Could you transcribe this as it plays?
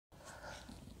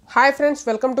Hi friends,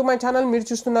 welcome to my channel. మీరు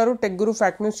చూస్తున్నారు tech గురు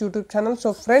fact news YouTube channel. So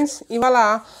friends, ఇవాళ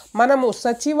మనము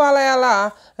సచివాలయాల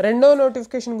రెండో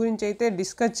నోటిఫికేషన్ గురించి అయితే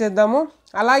డిస్కస్ చేద్దాము.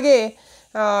 అలాగే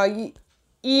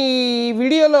ఈ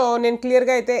వీడియోలో నేను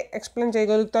క్లియర్గా అయితే ఎక్స్ప్లెయిన్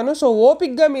చేయగలుగుతాను. సో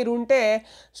ఓపిక్గా మీరు ఉంటే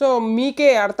సో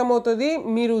మీకే అర్థమవుతుంది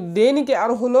మీరు దేనికి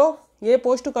అర్హులో, ఏ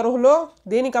పోస్టుకు అర్హులో,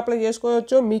 దేనికి అప్లై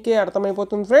చేసుకోవచ్చో మీకే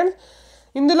అర్థమైపోతుంది ఫ్రెండ్స్.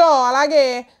 ఇందులో అలాగే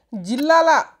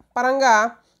జిల్లాల పరంగా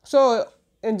సో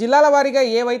జిల్లాల వారీగా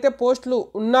ఏవైతే పోస్టులు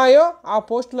ఉన్నాయో ఆ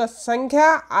పోస్టుల సంఖ్య,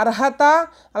 అర్హత,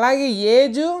 అలాగే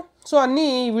ఏజ్ సో అన్నీ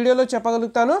ఈ వీడియోలో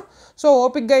చెప్పగలుగుతాను. సో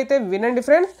ఓపిక్గా అయితే వినండి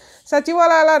ఫ్రెండ్స్.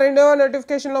 సచివాలయాల రెండవ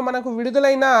నోటిఫికేషన్లో మనకు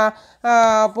విడుదలైన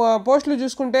పోస్టులు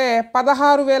చూసుకుంటే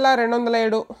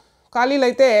 16,207 ఖాళీలు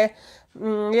అయితే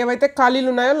ఏవైతే ఖాళీలు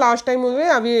ఉన్నాయో లాస్ట్ టైం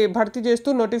అవి భర్తీ చేస్తూ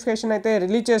నోటిఫికేషన్ అయితే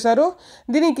రిలీజ్ చేశారు.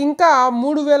 దీనికి ఇంకా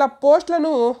 3,000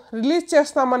 పోస్టులను రిలీజ్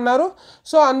చేస్తామన్నారు.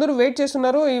 సో అందరూ వెయిట్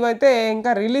చేస్తున్నారు. ఇవైతే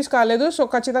ఇంకా రిలీజ్ కాలేదు. సో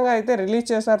ఖచ్చితంగా అయితే రిలీజ్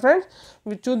చేస్తారు ఫ్రెండ్స్.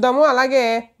 చూద్దాము. అలాగే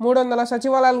 300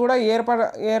 సచివాలయాలు కూడా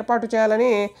ఏర్పాటు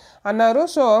చేయాలని అన్నారు.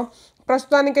 సో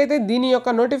ప్రస్తుతానికైతే దీని యొక్క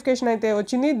నోటిఫికేషన్ అయితే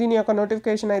వచ్చింది. దీని యొక్క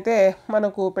నోటిఫికేషన్ అయితే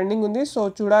మనకు పెండింగ్ ఉంది. సో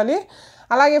చూడాలి.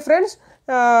 అలాగే ఫ్రెండ్స్,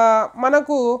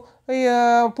 మనకు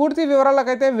పూర్తి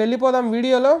వివరాలకైతే వెళ్ళిపోదాం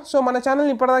వీడియోలో. సో మన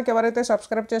ఛానల్ని ఇప్పటిదాకా ఎవరైతే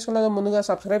సబ్స్క్రైబ్ చేసుకోలేదో ముందుగా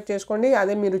సబ్స్క్రైబ్ చేసుకోండి.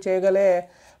 అదే మీరు చేయగలే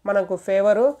మనకు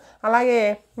ఫేవరు. అలాగే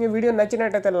ఈ వీడియో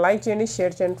నచ్చినట్టయితే లైక్ చేయండి,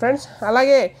 షేర్ చేయండి ఫ్రెండ్స్.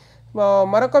 అలాగే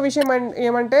మరొక విషయం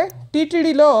ఏమంటే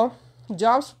టీటీడీలో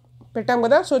జాబ్స్ పెట్టాం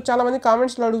కదా. సో చాలామంది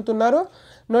కామెంట్స్లో అడుగుతున్నారు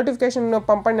నోటిఫికేషన్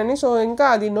పంపండి అని. సో ఇంకా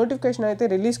అది నోటిఫికేషన్ అయితే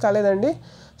రిలీజ్ కాలేదండి.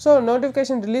 సో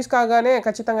నోటిఫికేషన్ రిలీజ్ కాగానే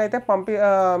ఖచ్చితంగా అయితే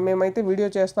మేమైతే వీడియో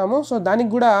చేస్తాము. సో దానికి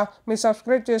కూడా మీరు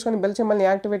సబ్స్క్రైబ్ చేసుకొని బెల్ సింబల్ని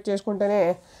యాక్టివేట్ చేసుకుంటేనే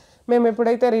మేము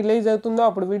ఎప్పుడైతే రిలీజ్ అవుతుందో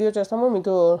అప్పుడు వీడియో చేస్తామో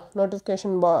మీకు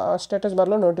నోటిఫికేషన్ స్టేటస్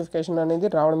బార్లో నోటిఫికేషన్ అనేది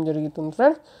రావడం జరుగుతుంది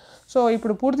ఫ్రెండ్స్. సో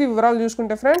ఇప్పుడు పూర్తి వివరాలు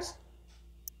చూసుకుంటే ఫ్రెండ్స్,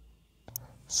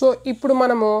 సో ఇప్పుడు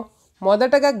మనము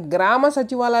మొదటగా గ్రామ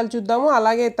సచివాలయాలు చూద్దాము.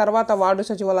 అలాగే తర్వాత వార్డు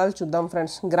సచివాలయాలు చూద్దాం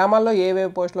ఫ్రెండ్స్. గ్రామాల్లో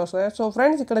ఏవేవి పోస్టులు వస్తాయో. సో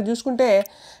ఫ్రెండ్స్, ఇక్కడ చూసుకుంటే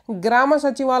గ్రామ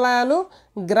సచివాలయాలు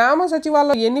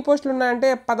ఎన్ని పోస్టులు ఉన్నాయంటే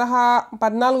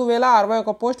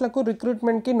 14,061 పోస్టులకు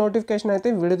రిక్రూట్మెంట్కి నోటిఫికేషన్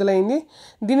అయితే విడుదలైంది.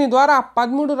 దీని ద్వారా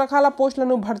 13 రకాల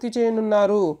పోస్టులను భర్తీ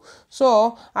చేయనున్నారు. సో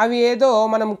అవి ఏదో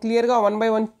మనం క్లియర్గా 1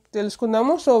 by 1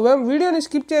 తెలుసుకుందాము. సో వీడియోని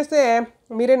స్కిప్ చేస్తే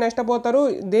మీరే నష్టపోతారు.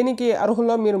 దేనికి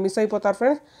అర్హుల్లో మీరు మిస్ అయిపోతారు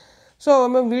ఫ్రెండ్స్. సో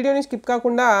మేము వీడియోని స్కిప్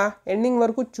కాకుండా ఎండింగ్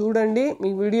వరకు చూడండి.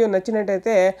 మీకు వీడియో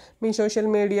నచ్చినట్టయితే మీ సోషల్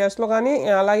మీడియాస్లో కానీ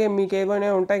అలాగే మీకు ఏమైనా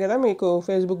ఉంటాయి కదా, మీకు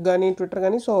ఫేస్బుక్ కానీ ట్విట్టర్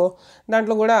కానీ, సో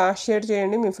దాంట్లో కూడా షేర్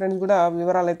చేయండి. మీ ఫ్రెండ్స్ కూడా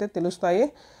వివరాలు అయితే తెలుస్తాయి.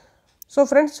 సో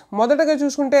ఫ్రెండ్స్, మొదటగా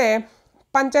చూసుకుంటే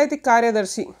పంచాయతీ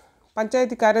కార్యదర్శి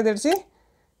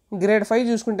గ్రేడ్ 5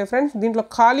 చూసుకుంటే ఫ్రెండ్స్, దీంట్లో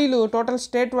ఖాళీలు టోటల్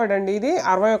స్టేట్ వైడ్ అండి. ఇది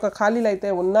 61 ఖాళీలు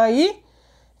అయితే ఉన్నాయి.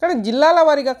 ఇక్కడ జిల్లాల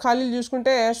వారీగా ఖాళీలు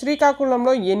చూసుకుంటే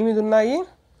శ్రీకాకుళంలో 8 ఉన్నాయి,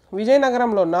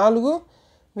 విజయనగరంలో 4,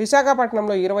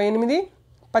 విశాఖపట్నంలో 28,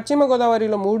 పశ్చిమ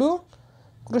గోదావరిలో 3,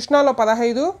 కృష్ణాలో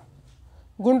 15,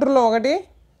 గుంటూరులో 1,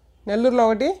 నెల్లూరులో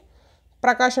 1,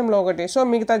 ప్రకాశంలో 1. సో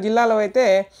మిగతా జిల్లాలో అయితే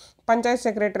పంచాయత్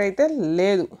సెక్రటరీ అయితే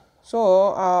లేదు. సో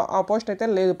ఆ పోస్ట్ అయితే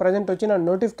లేదు ప్రజెంట్ వచ్చిన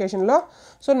నోటిఫికేషన్లో.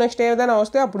 సో నెక్స్ట్ ఏదైనా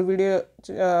వస్తే అప్పుడు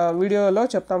వీడియోలో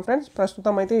చెప్తాం ఫ్రెండ్స్.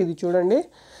 ప్రస్తుతం అయితే ఇది చూడండి.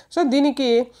 సో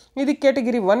ఇది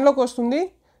కేటగిరీ 1లోకి వస్తుంది.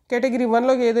 కేటగిరీ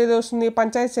 1లోకి ఏదైతే వస్తుంది,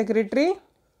 పంచాయత్ సెక్రటరీ,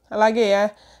 అలాగే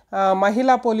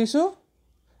మహిళా పోలీసు,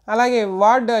 అలాగే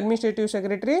వార్డ్ అడ్మినిస్ట్రేటివ్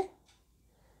సెక్రటరీ,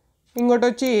 ఇంకోటి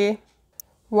వచ్చి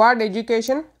ward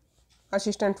education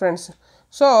assistant friends.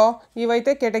 So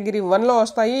ఇవైతే కేటగిరీ 1లో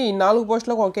వస్తాయి. ఈ 4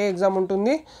 పోస్టులకు ఒకే ఎగ్జామ్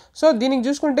ఉంటుంది. సో దీనికి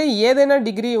చూసుకుంటే ఏదైనా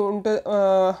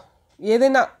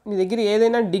మీ దగ్గర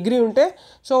ఏదైనా డిగ్రీ ఉంటే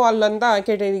సో వాళ్ళంతా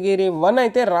కేటగిరీ 1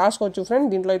 అయితే రాసుకోవచ్చు ఫ్రెండ్.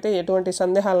 దీంట్లో అయితే ఎటువంటి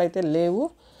సందేహాలు అయితే లేవు.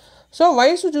 సో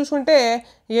వయసు చూసుకుంటే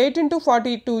 18 to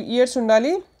 42 ఇయర్స్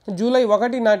ఉండాలి. జూలై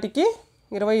 1 నాటికి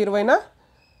 2020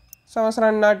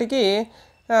 సంవత్సరం నాటికి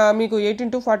మీకు 18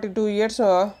 to 42 ఇయర్స్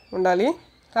ఉండాలి.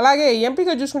 అలాగే ఎంపిక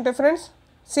చూసుకుంటే ఫ్రెండ్స్,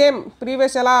 సేమ్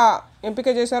ప్రీవియస్ ఎలా ఎంపిక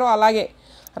చేశారో అలాగే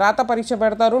రాత పరీక్ష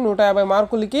పెడతారు 150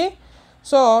 మార్కులకి.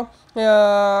 So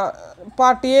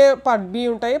part A, part B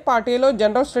ఉంటాయి. పార్ట్ ఏలో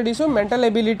జనరల్ స్టడీస్, మెంటల్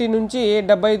ఎబిలిటీ నుంచి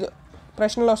 75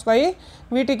 ప్రశ్నలు వస్తాయి.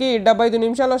 వీటికి 75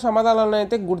 నిమిషాల సమాధానాలను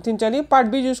అయితే గుర్తించాలి. పార్ట్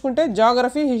బి చూసుకుంటే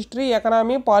జాగ్రఫీ, హిస్టరీ,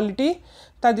 ఎకనామీ, పాలిటీ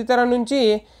తదితర నుంచి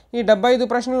ఈ 75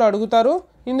 ప్రశ్నలు అడుగుతారు.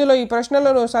 ఇందులో ఈ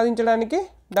ప్రశ్నలను సాధించడానికి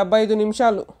 75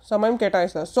 నిమిషాలు సమయం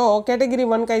కేటాయిస్తారు. సో కేటగిరీ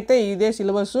 1కి అయితే ఇదే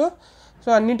సిలబస్. సో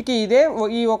అన్నిటికీ ఇదే.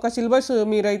 ఈ ఒక సిలబస్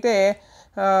మీరైతే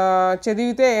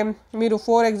చదివితే మీరు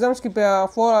 4 ఎగ్జామ్స్కి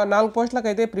 4 పోస్టులకు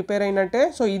అయితే ప్రిపేర్ అయినట్టే.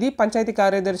 సో ఇది పంచాయతీ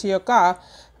కార్యదర్శి యొక్క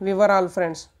వివరాలు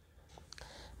ఫ్రెండ్స్.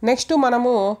 నెక్స్ట్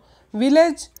మనము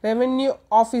విలేజ్ రెవెన్యూ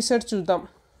ఆఫీసర్ చూద్దాం.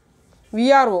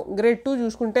 విఆర్ఓ గ్రేడ్ 2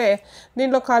 చూసుకుంటే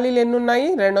దీంట్లో ఖాళీలు ఎన్ని ఉన్నాయి?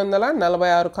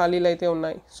 246 ఖాళీలు అయితే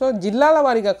ఉన్నాయి. సో జిల్లాల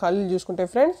వారీగా ఖాళీలు చూసుకుంటే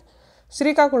ఫ్రెండ్స్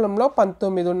శ్రీకాకుళంలో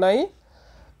 19 ఉన్నాయి,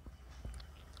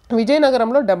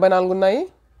 విజయనగరంలో 74 ఉన్నాయి,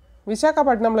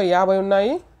 విశాఖపట్నంలో 50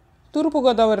 ఉన్నాయి,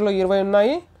 తూర్పుగోదావరిలో 20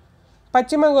 ఉన్నాయి,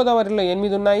 పశ్చిమ గోదావరిలో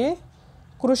 8 ఉన్నాయి,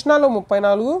 కృష్ణాలో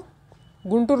 34,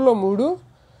 గుంటూరులో 3,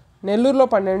 నెల్లూరులో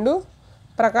 12,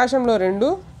 ప్రకాశంలో 2,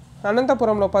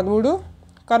 అనంతపురంలో 13,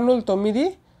 కర్నూలు 9,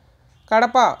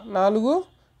 కడప 4,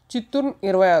 చిత్తూరు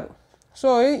 26. సో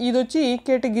ఇది వచ్చి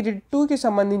కేటగిరీ 2కి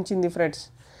సంబంధించింది ఫ్రెండ్స్.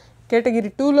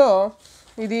 కేటగిరీ 2లో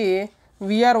ఇది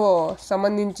విఆర్ఓ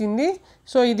సంబంధించింది.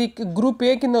 సో ఇది గ్రూప్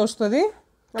ఏ కింద వస్తుంది.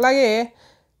 అలాగే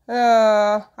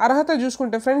అర్హత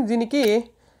చూసుకుంటే ఫ్రెండ్స్ దీనికి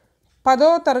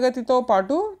 10వ తరగతితో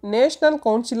పాటు national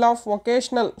council of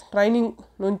vocational training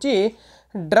నుంచి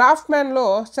డ్రాఫ్ట్ మ్యాన్లో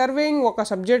సర్వేయింగ్ ఒక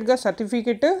సబ్జెక్ట్గా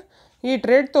సర్టిఫికెట్, ఈ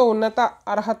ట్రేడ్తో ఉన్నత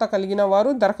అర్హత కలిగిన వారు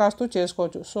దరఖాస్తు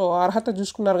చేసుకోవచ్చు. సో అర్హత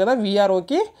చూసుకున్నారు కదా,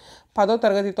 విఆర్ఓకి 10వ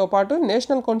తరగతితో పాటు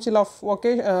national council of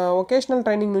vocational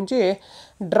training నుంచి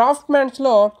డ్రాఫ్ట్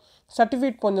మ్యాన్స్లో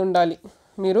సర్టిఫికేట్ పొంది ఉండాలి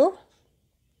మీరు,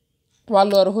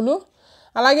 వాళ్ళు అర్హులు.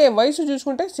 అలాగే వయసు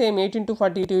చూసుకుంటే సేమ్ 18 to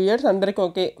 42 years అందరికీ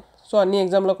ఓకే. సో అన్ని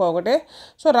ఎగ్జామ్లకు ఒకటే.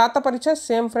 సో రాత పరీక్ష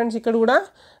సేమ్ ఫ్రెండ్స్, ఇక్కడ కూడా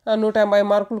 180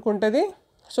 మార్కులకు ఉంటుంది.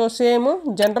 So same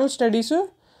general studies,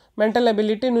 mental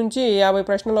ability నుంచి 50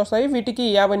 ప్రశ్నలు వస్తాయి. వీటికి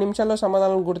 50 నిమిషాల్లో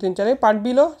సమాధానం గుర్తించాలి. పార్ట్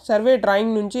బిలో సర్వే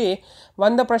డ్రాయింగ్ నుంచి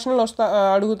 100 ప్రశ్నలు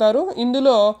అడుగుతారు.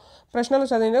 ఇందులో ప్రశ్నలు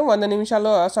చదివిన 100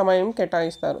 నిమిషాల్లో సమయం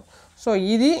కేటాయిస్తారు. సో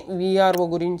ఇది విఆర్ఓ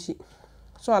గురించి.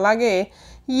 సో అలాగే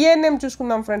ఈఎన్ఎం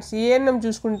చూసుకుందాం ఫ్రెండ్స్. ఈఎన్ఎం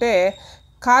చూసుకుంటే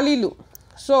ఖాళీలు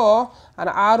సో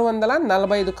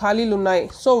 645 ఖాళీలు ఉన్నాయి.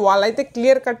 సో వాళ్ళైతే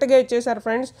క్లియర్ కట్గా ఇచ్చేశారు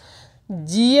ఫ్రెండ్స్.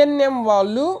 జిఎన్ఎం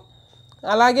వాళ్ళు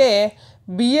అలాగే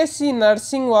బిఎస్సి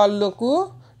నర్సింగ్ వాళ్ళకు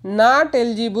నాట్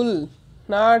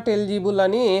ఎలిజిబుల్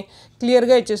అని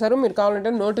క్లియర్గా ఇచ్చేశారు. మీరు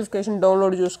కావాలంటే నోటిఫికేషన్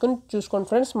డౌన్లోడ్ చూసుకోండి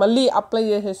ఫ్రెండ్స్. మళ్ళీ అప్లై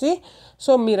చేసేసి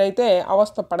సో మీరైతే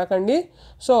అవస్థ పడకండి.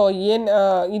 సో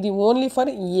ఇది ఓన్లీ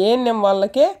ఫర్ ఏఎన్ఎం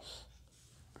వాళ్ళకే.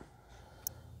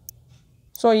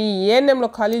 సో ఈ ఏఎన్ఎంలో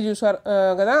ఖాళీ చూసారు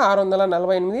కదా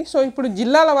 648. సో ఇప్పుడు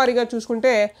జిల్లాల వారీగా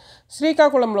చూసుకుంటే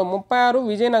శ్రీకాకుళంలో 36,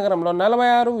 విజయనగరంలో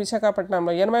 46,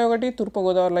 విశాఖపట్నంలో 81,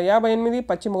 తూర్పుగోదావరిలో 58,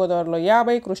 పశ్చిమ గోదావరిలో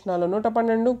 50, కృష్ణాలో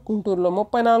 112, గుంటూరులో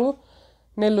 34,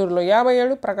 నెల్లూరులో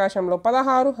 57, ప్రకాశంలో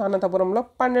 16, అనంతపురంలో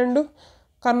 12,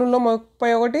 కర్నూలులో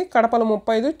 31, కడపలో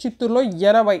 35, చిత్తూరులో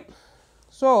 80.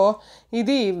 సో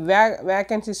ఇది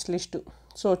వ్యాకెన్సీస్ లిస్టు.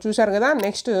 సో చూశారు కదా.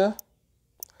 నెక్స్ట్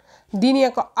దీని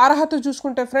యొక్క అర్హత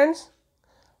చూసుకుంటే ఫ్రెండ్స్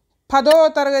 10వ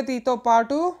తరగతితో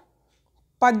పాటు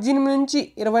 18 నుంచి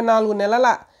 24 నెలల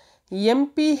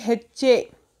ఎంపీహెచ్ఏ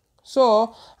సో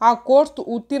ఆ కోర్సు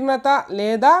ఉత్తీర్ణత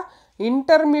లేదా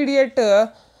intermediate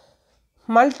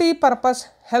multipurpose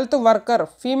health worker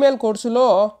female కోర్సులో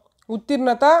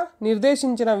ఉత్తీర్ణత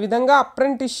నిర్దేశించిన విధంగా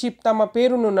అప్రెంటిస్షిప్ తమ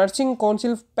పేరును నర్సింగ్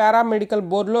కౌన్సిల్ పారామెడికల్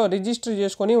బోర్డులో రిజిస్టర్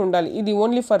చేసుకొని ఉండాలి. ఇది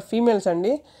ఓన్లీ ఫర్ ఫీమేల్స్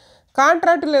అండి.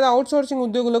 కాంట్రాక్ట్ లేదా అవుట్సోర్సింగ్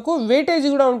ఉద్యోగులకు వెయిటేజ్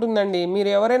కూడా ఉంటుందండి. మీరు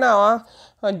ఎవరైనా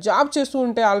జాబ్ చేస్తూ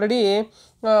ఉంటే ఆల్రెడీ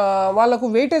వాళ్ళకు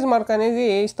వెయిటేజ్ మార్క్ అనేది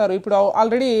ఇస్తారు. ఇప్పుడు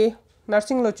ఆల్రెడీ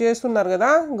నర్సింగ్లో చేస్తున్నారు కదా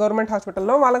గవర్నమెంట్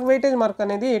హాస్పిటల్లో, వాళ్ళకి వెయిటేజ్ మార్క్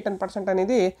అనేది 10%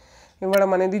 అనేది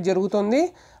ఇవ్వడం అనేది జరుగుతుంది.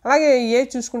 అలాగే ఏజ్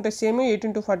చూసుకుంటే సేమ్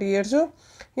 18 to 40 years.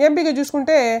 ఎంపిక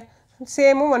చూసుకుంటే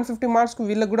సేమ్ 150 మార్క్స్కి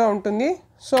వీళ్ళకి కూడా ఉంటుంది.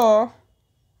 సో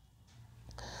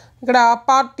ఇక్కడ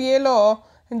పార్ట్ ఏలో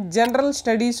జనరల్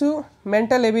స్టడీసు,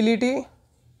 మెంటల్ ఎబిలిటీ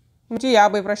నుంచి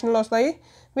 50 ప్రశ్నలు వస్తాయి.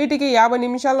 వీటికి 50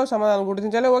 నిమిషాల్లో సమాధానం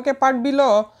గుర్తించాలి. Okay. Part below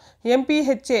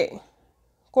MPHA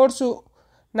course,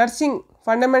 nursing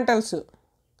fundamentals,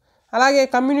 అలాగే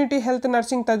కమ్యూనిటీ హెల్త్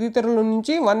నర్సింగ్ తదితరుల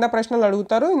నుంచి 100 ప్రశ్నలు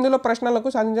అడుగుతారు. ఇందులో ప్రశ్నలకు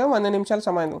సాధించడం 100 నిమిషాల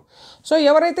సమయం. సో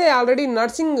ఎవరైతే ఆల్రెడీ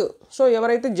నర్సింగ్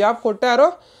ఎవరైతే జాబ్ కొట్టారో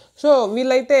సో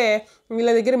వీళ్ళ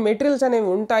దగ్గర మెటీరియల్స్ అనేవి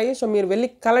ఉంటాయి. సో మీరు వెళ్ళి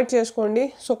కలెక్ట్ చేసుకోండి.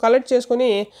 సో కలెక్ట్ చేసుకొని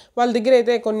వాళ్ళ దగ్గర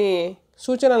అయితే కొన్ని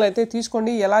సూచనలు అయితే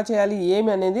తీసుకోండి, ఎలా చేయాలి ఏమి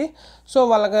అనేది. సో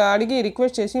వాళ్ళకి అడిగి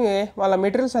రిక్వెస్ట్ చేసి వాళ్ళ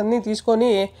మెటీరియల్స్ అన్నీ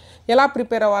తీసుకొని ఎలా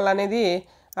ప్రిపేర్ అవ్వాలనేది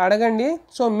అడగండి.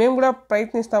 సో మేము కూడా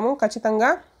ప్రయత్నిస్తాము ఖచ్చితంగా.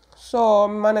 సో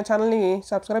మన ఛానల్ని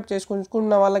సబ్స్క్రైబ్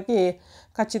చేసుకున్న వాళ్ళకి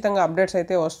ఖచ్చితంగా అప్డేట్స్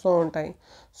అయితే వస్తూ ఉంటాయి.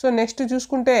 సో నెక్స్ట్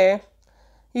చూసుకుంటే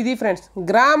ఇది ఫ్రెండ్స్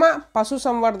గ్రామ పశు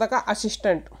సంవర్ధక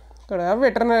అసిస్టెంట్. ఇక్కడ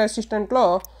వెటర్నరీ అసిస్టెంట్లో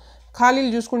ఖాళీలు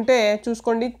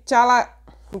చూసుకోండి. చాలా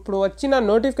ఇప్పుడు వచ్చిన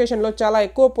నోటిఫికేషన్లో చాలా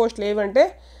ఎక్కువ పోస్టులు ఏవంటే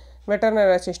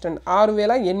వెటర్నరీ అసిస్టెంట్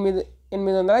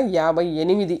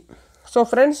 6858. సో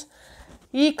ఫ్రెండ్స్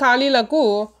ఈ ఖాళీలకు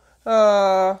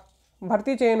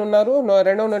భర్తీ చేయనున్నారు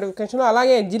 2వ నోటిఫికేషన్.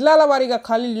 అలాగే జిల్లాల వారీగా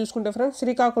ఖాళీలు చూసుకుంటే ఫ్రెండ్స్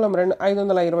శ్రీకాకుళం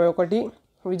 521,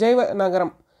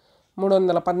 విజయనగరం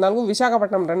 314,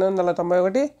 విశాఖపట్నం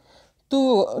 291,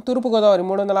 తూర్పుగోదావరి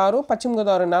 306, పశ్చిమ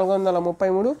గోదావరి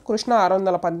 433, కృష్ణా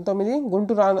 619,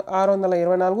 గుంటూరు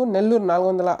 624, నెల్లూరు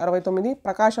 469,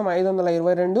 ప్రకాశం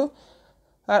 522,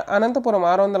 అనంతపురం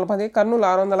 610, కర్నూలు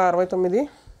 669,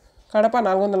 కడప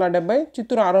 470,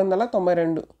 చిత్తూరు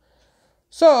 692.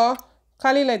 సో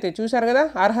ఖాళీలు అయితే చూశారు కదా.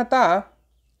 అర్హత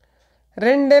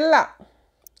 2 ఏళ్ల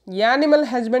యానిమల్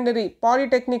హస్బెండరీ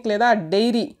పాలిటెక్నిక్ లేదా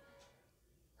డైరీ,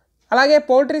 అలాగే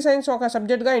పౌల్ట్రీ సైన్స్ ఒక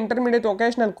సబ్జెక్ట్గా intermediate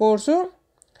vocational course,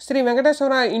 Shri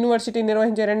Venkateswara university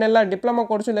నిర్వహించే 2 ఏళ్ల డిప్లొమా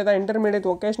కోర్సు లేదా ఇంటర్మీడియట్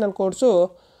వొకేషనల్ కోర్సు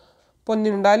పొంది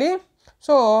ఉండాలి.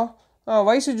 సో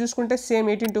వయసు చూసుకుంటే సేమ్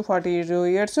 18 to 40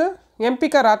 years.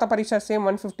 ఎంపిక రాత పరీక్ష సేమ్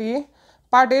 150.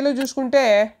 పార్ట్ ఏలో చూసుకుంటే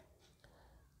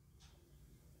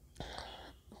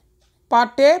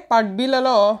పార్ట్ ఏ పార్ట్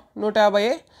బిలలో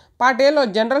 150. పార్ట్ ఏలో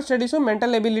జనరల్ స్టడీస్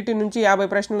మెంటల్ ఎబిలిటీ నుంచి 50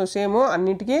 ప్రశ్నలు సేమ్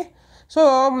అన్నింటికి. సో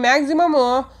మ్యాక్సిమము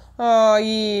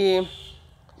ఈ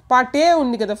పార్ట్ ఏ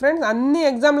ఉంది కదా ఫ్రెండ్స్, అన్ని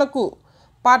ఎగ్జామ్లకు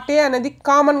పార్ట్ ఏ అనేది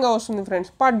కామన్గా వస్తుంది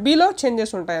ఫ్రెండ్స్. పార్ట్ బిలో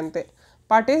చేంజెస్ ఉంటాయి అంతే.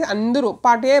 పార్ట్ ఏ అందరూ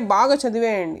పార్ట్ ఏ బాగా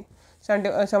చదివేయండి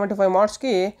 75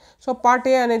 మార్క్స్కి. సో పార్ట్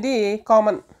ఏ అనేది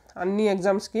కామన్ అన్ని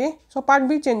ఎగ్జామ్స్కి. సో పార్ట్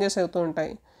బి చేంజెస్ అవుతూ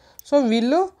ఉంటాయి. సో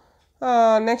వీళ్ళు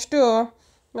next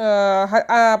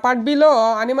part below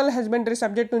animal husbandry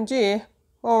subject నుంచి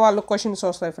వాళ్ళు క్వశ్చన్స్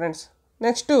వస్తాయి ఫ్రెండ్స్.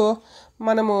 నెక్స్ట్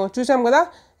మనము చూసాం కదా.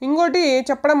 ఇంకోటి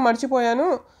చెప్పడం మర్చిపోయాను,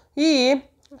 ఈ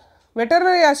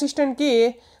వెటర్నరీ అసిస్టెంట్కి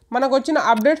మనకు వచ్చిన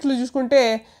అప్డేట్స్లు చూసుకుంటే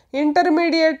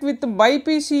ఇంటర్మీడియట్ విత్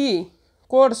బైపీసీ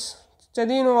కోర్స్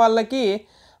చదివిన వాళ్ళకి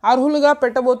అర్హులుగా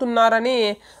పెట్టబోతున్నారని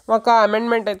ఒక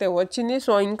అమెండ్మెంట్ అయితే వచ్చింది.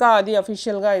 సో ఇంకా అది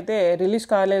అఫీషియల్గా అయితే రిలీజ్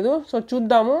కాలేదు. సో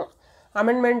చూద్దాము,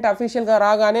 అమెండ్మెంట్ అఫీషియల్గా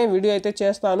రాగానే వీడియో అయితే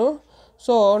చేస్తాను.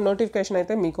 సో నోటిఫికేషన్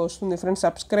అయితే మీకు వస్తుంది ఫ్రెండ్స్.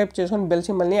 సబ్స్క్రైబ్ చేసుకొని బెల్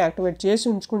సింబల్ని యాక్టివేట్ చేసి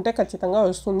ఉంచుకుంటే ఖచ్చితంగా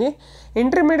వస్తుంది.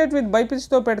 ఇంటర్మీడియట్ విత్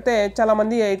బైపీసీతో పెడితే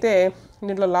చాలామంది అయితే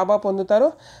దీంట్లో లాభ పొందుతారు.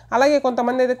 అలాగే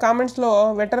కొంతమంది అయితే కామెంట్స్లో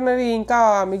వెటర్నరీ ఇంకా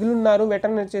మిగిలిన్నారు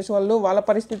వెటర్నరీ చేసే వాళ్ళు, వాళ్ళ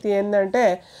పరిస్థితి ఏంటంటే,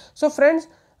 సో ఫ్రెండ్స్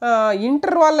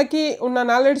ఇంటర్ వాళ్ళకి ఉన్న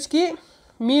నాలెడ్జ్కి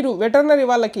మీరు వెటర్నరీ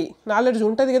వాళ్ళకి నాలెడ్జ్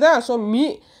ఉంటుంది కదా. సో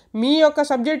మీ యొక్క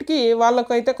సబ్జెక్ట్కి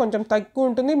వాళ్ళకైతే కొంచెం తక్కువ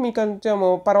ఉంటుంది, మీకు కొంచెం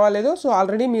పర్వాలేదు. సో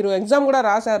ఆల్రెడీ మీరు ఎగ్జామ్ కూడా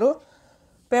రాశారు,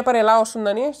 పేపర్ ఎలా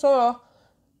వస్తుందని. సో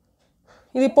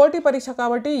ఇది పోటీ పరీక్ష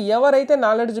కాబట్టి ఎవరైతే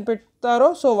నాలెడ్జ్ పెడతారో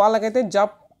సో వాళ్ళకైతే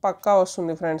జాబ్ పక్కా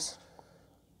వస్తుంది ఫ్రెండ్స్.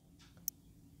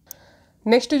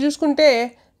 నెక్స్ట్ చూసుకుంటే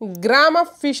గ్రామ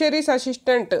ఫిషరీస్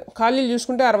అసిస్టెంట్ ఖాళీలు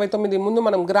చూసుకుంటే 69. ముందు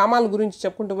మనం గ్రామాల గురించి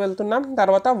చెప్పుకుంటూ వెళ్తున్నాం,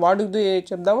 తర్వాత వార్డుది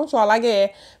చెప్దాము. సో అలాగే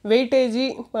వెయిటేజీ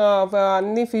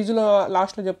అన్ని ఫీజులు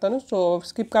లాస్ట్లో చెప్తాను. సో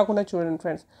స్కిప్ కాకుండా చూడండి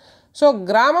ఫ్రెండ్స్. సో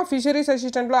గ్రామ ఫిషరీస్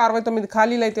అసిస్టెంట్లో 69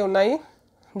 ఖాళీలు అయితే ఉన్నాయి.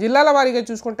 జిల్లాల వారీగా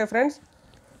చూసుకుంటే ఫ్రెండ్స్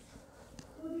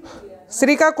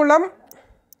శ్రీకాకుళం,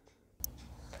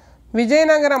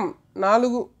 విజయనగరం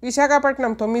 4,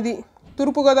 విశాఖపట్నం 9,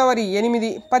 తూర్పుగోదావరి 8,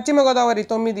 పశ్చిమ గోదావరి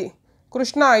 9,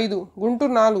 కృష్ణా 5,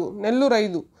 గుంటూరు 4, నెల్లూరు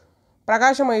 5,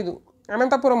 ప్రకాశం 5,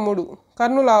 అనంతపురం 3,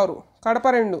 కర్నూలు 6, కడప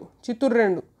 2, చిత్తూరు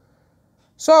 2.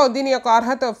 సో దీని యొక్క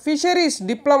అర్హత fisheries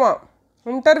diploma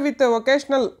inter with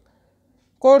vocational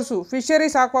course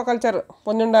fisheries aquaculture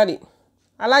పొంది ఉండాలి.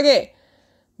 అలాగే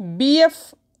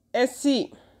బిఎఫ్ఎస్సి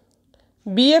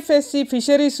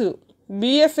ఫిషరీస్,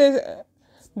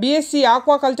 బిఎస్సి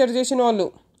ఆక్వాకల్చర్ చేసిన వాళ్ళు,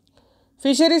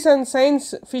 fisheries and science,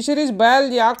 fisheries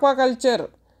biology, aquaculture,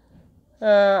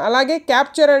 అలాగే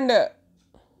క్యాప్చర్ అండ్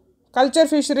కల్చర్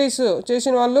ఫిషరీస్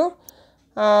చేసిన వాళ్ళు,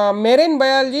 marine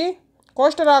biology,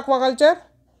 coastal aquaculture,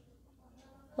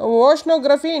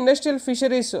 oceanography, industrial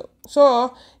fisheries. So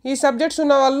ఈ సబ్జెక్ట్స్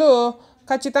ఉన్న వాళ్ళు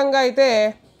ఖచ్చితంగా అయితే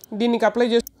దీనికి అప్లై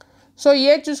చేస్తారు. సో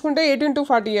ఏజ్ చూసుకుంటే 18 to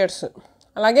 40 years.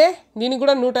 అలాగే దీనికి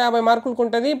కూడా 150 మార్కులకు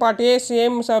ఉంటుంది. Part A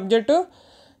same subject.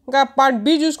 ఇంకా పార్ట్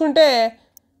బి చూసుకుంటే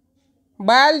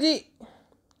బయాలజీ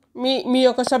మీ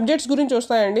యొక్క సబ్జెక్ట్స్ గురించి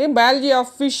వస్తాయండి. Biology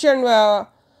of fish and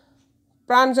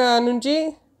prawns నుంచి,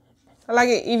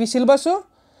 అలాగే ఇవి syllabus,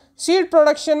 seed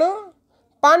production,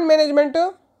 pond management,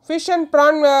 fish and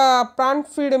PRAN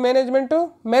feed management,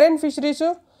 marine ఫిషరీసు,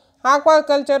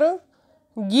 ఆక్వాకల్చరు,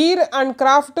 kheer and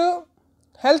craft,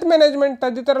 health management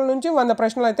తదితరుల నుంచి 100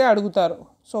 ప్రశ్నలు అయితే అడుగుతారు.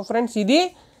 సో ఫ్రెండ్స్ ఇది.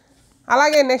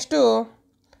 అలాగే నెక్స్ట్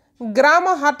గ్రామ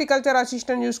హార్టికల్చర్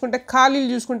అసిస్టెంట్ చూసుకుంటే ఖాళీలు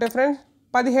చూసుకుంటే ఫ్రెండ్స్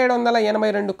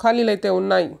 1782 ఖాళీలు అయితే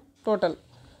ఉన్నాయి టోటల్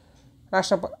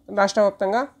రాష్ట్ర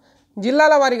వ్యాప్తంగా.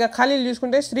 జిల్లాల వారీగా ఖాళీలు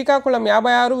చూసుకుంటే శ్రీకాకుళం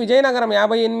 56, విజయనగరం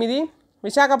 58,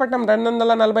 విశాఖపట్నం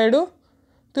 247,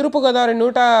 తూర్పుగోదావరి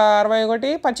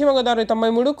 161, పశ్చిమ గోదావరి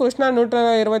 93, కృష్ణా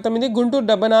 129, గుంటూరు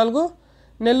 74,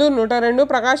 నెల్లూరు 102,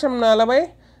 ప్రకాశం 40,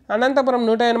 అనంతపురం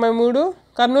 183,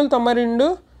 కర్నూలు 92,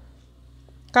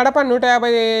 కడప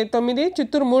 159,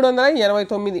 చిత్తూరు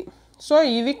 389. సో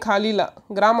ఇవి ఖాళీల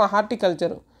గ్రామ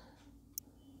హార్టికల్చరు.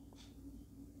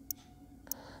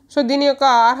 సో దీని యొక్క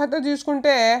అర్హత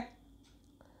చూసుకుంటే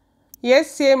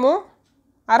సేమ్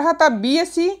అర్హత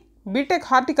బీఎస్సీ బీటెక్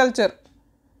హార్టికల్చర్,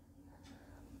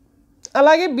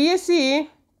 అలాగే BSc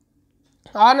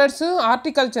honours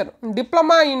horticulture,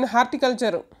 diploma in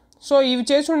horticulture. So ఇవి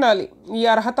చేసి ఉండాలి ఈ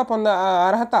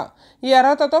అర్హత. ఈ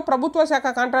అర్హతతో ప్రభుత్వ శాఖ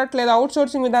కాంట్రాక్ట్ లేదా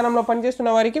అవుట్సోర్సింగ్ విధానంలో పనిచేస్తున్న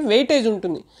వారికి వెయిటేజ్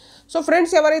ఉంటుంది. సో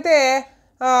ఫ్రెండ్స్, ఎవరైతే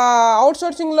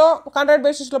అవుట్సోర్సింగ్లో కాంట్రాక్ట్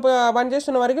బేసిస్లో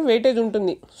పనిచేస్తున్న వారికి వెయిటేజ్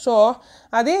ఉంటుంది. సో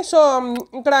అది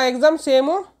ఇక్కడ ఎగ్జామ్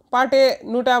సేమ్. పార్ట్ ఏ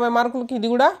 150 మార్కులకి, ఇది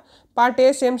కూడా part A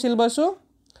same syllabus.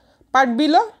 Part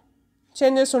below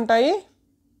changes ఉంటాయి.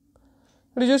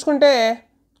 ఇప్పుడు చూసుకుంటే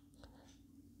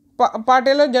పార్ట్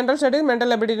ఏలో జనరల్ స్టడీస్,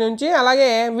 మెంటల్ ఎబిలిటీ నుంచి, అలాగే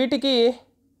వీటికి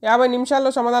 50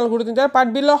 నిమిషాల్లో సమాధానాలు గుర్తించారు.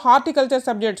 Part below horticulture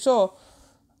subject, so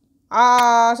ఆ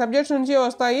సబ్జెక్ట్స్ నుంచి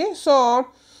వస్తాయి. సో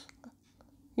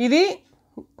ఇది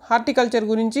హార్టికల్చర్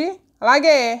గురించి.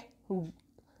 అలాగే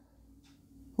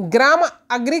గ్రామ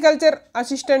అగ్రికల్చర్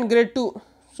అసిస్టెంట్ గ్రేడ్ 2,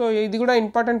 సో ఇది కూడా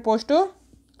ఇంపార్టెంట్ పోస్టు.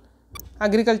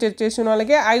 అగ్రికల్చర్ చేసిన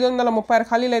వాళ్ళకి 536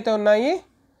 ఖాళీలు అయితే ఉన్నాయి.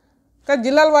 ఇంకా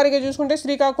జిల్లాల వారీగా చూసుకుంటే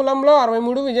శ్రీకాకుళంలో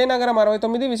 63, విజయనగరం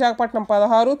 69, విశాఖపట్నం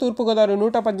 16, తూర్పుగోదావరి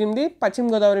 118, పశ్చిమ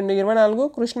గోదావరి 24,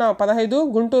 కృష్ణా 15,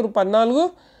 గుంటూరు 14,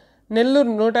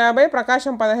 నెల్లూరు 150,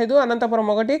 ప్రకాశం 15, అనంతపురం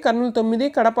 1, కర్నూలు 9,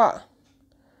 కడప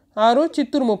 6,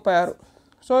 చిత్తూరు 36.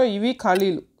 సో ఇవి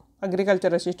ఖాళీలు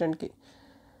అగ్రికల్చర్ అసిస్టెంట్కి.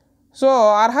 సో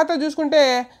అర్హత చూసుకుంటే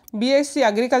బీఎస్సీ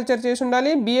అగ్రికల్చర్ చేసి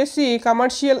ఉండాలి, BSc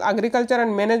commercial agriculture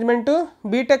and management,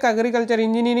 BTech agriculture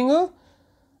engineering,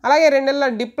 అలాగే 2 ఏళ్ల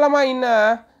డిప్లొమా ఇన్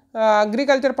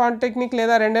అగ్రికల్చర్ పాలిటెక్నిక్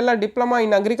లేదా 2 ఏళ్ల డిప్లొమా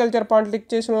ఇన్ అగ్రికల్చర్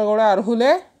పాలిటెక్నిక్ చేసిన వాళ్ళు కూడా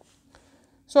అర్హులే.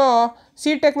 So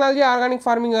seed technology, organic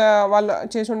farming వాళ్ళు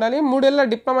చేసి ఉండాలి. 3 ఏళ్ల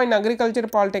diploma in agriculture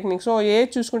polytechnic. So ఏ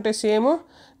చూసుకుంటే సేమ్,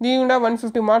 దీని కూడా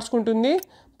 150 మార్క్స్ ఉంటుంది.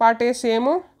 Part A same.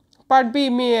 Part B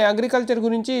me agriculture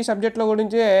గురించి సబ్జెక్టుల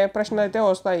గురించి ప్రశ్నలు అయితే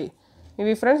వస్తాయి.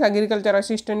 ఇవి friends agriculture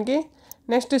అసిస్టెంట్కి.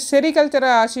 Next sericulture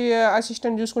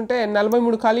assistant చూసుకుంటే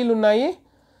 43 ఖాళీలు ఉన్నాయి.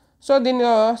 సో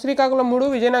దీనిలో శ్రీకాకుళం 3,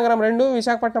 విజయనగరం 2,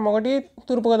 విశాఖపట్నం 1,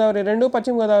 తూర్పుగోదావరి 2,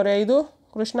 పశ్చిమ గోదావరి 5,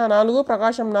 కృష్ణా 4,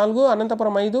 ప్రకాశం 4,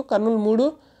 అనంతపురం 5, కర్నూలు 3,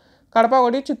 కడప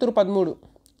 1, చిత్తూరు 13.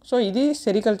 సో ఇది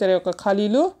సెరికల్చర్ యొక్క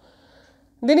ఖాళీలు.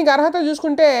 దీనికి అర్హత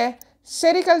చూసుకుంటే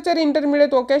సెరికల్చర్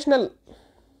ఇంటర్మీడియట్ వొకేషనల్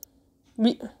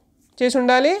చేసి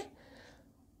ఉండాలి.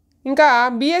 ఇంకా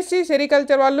బీఎస్సీ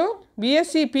సెరికల్చర్ వాళ్ళు,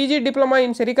 BSc PG diploma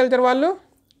in sericulture వాళ్ళు,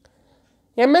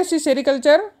 MSc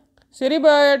sericulture,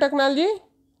 సెరిబయోటెక్నాలజీ,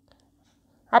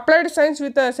 applied science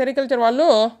with sericulture వాళ్ళు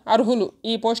అర్హులు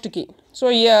ఈ పోస్ట్కి. సో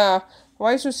ఈ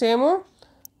వయసు సేము.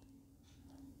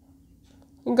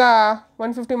 ఇంకా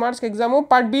 150 మార్క్స్కి exam.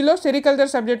 Part below sericulture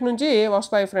subject నుంచి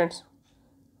వస్తాయి ఫ్రెండ్స్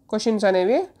క్వశ్చన్స్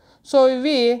అనేవి. సో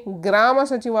ఇవి గ్రామ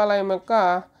సచివాలయం యొక్క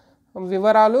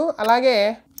వివరాలు. అలాగే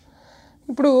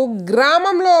ఇప్పుడు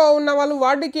గ్రామంలో ఉన్న వాళ్ళు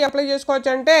వార్డుకి అప్లై చేసుకోవచ్చు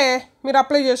అంటే మీరు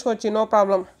అప్లై చేసుకోవచ్చు, నో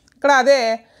ప్రాబ్లం.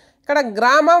 ఇక్కడ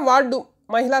గ్రామ వార్డు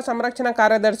మహిళా సంరక్షణ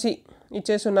కార్యదర్శి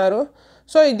ఇచ్చేస్తున్నారు.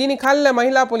 సో దీని ఖాళీల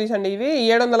మహిళా పోలీస్ అండి. ఇవి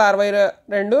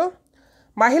 762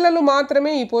 మహిళలు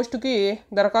మాత్రమే ఈ పోస్టుకి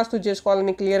దరఖాస్తు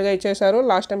చేసుకోవాలని క్లియర్గా ఇచ్చేశారు.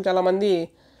 లాస్ట్ టైం చాలామంది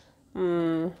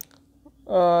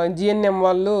జిఎన్ఎం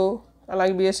వాళ్ళు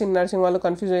అలాగే బీఎస్సీ నర్సింగ్ వాళ్ళు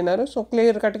కన్ఫ్యూజ్ అయినారు. సో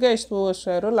క్లియర్ కట్గా ఇస్తూ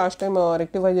వస్తారు లాస్ట్ టైం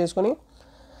రెక్టిఫై చేసుకొని.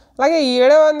 అలాగే ఈ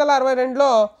 762లో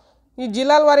ఈ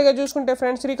జిల్లాల వారీగా చూసుకుంటే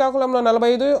ఫ్రెండ్స్ శ్రీకాకుళంలో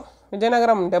 45,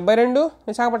 విజయనగరం 72,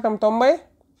 విశాఖపట్నం 90,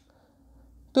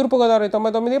 తూర్పుగోదావరి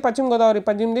 99, పశ్చిమ గోదావరి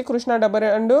 18, కృష్ణా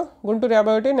 72, గుంటూరు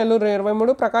 51, నెల్లూరు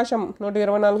 23, ప్రకాశం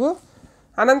 124,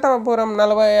 అనంతపురం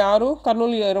 46,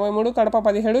 కర్నూలు 23, కడప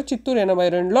 17, చిత్తూరు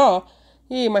 82లో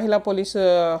ఈ మహిళా పోలీసు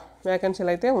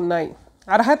వ్యాకెన్సీలు అయితే ఉన్నాయి.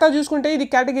 అర్హత చూసుకుంటే ఇది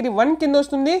కేటగిరీ 1 కింద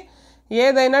వస్తుంది.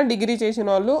 ఏదైనా డిగ్రీ చేసిన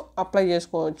వాళ్ళు అప్లై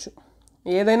చేసుకోవచ్చు.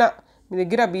 ఏదైనా మీ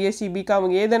దగ్గర బీఎస్సీ బీకామ్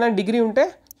ఏదైనా డిగ్రీ ఉంటే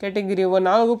కేటగిరీ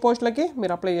 4 పోస్టులకి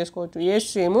మీరు అప్లై చేసుకోవచ్చు.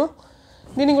 సేమ్.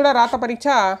 దీనికి కూడా రాత పరీక్ష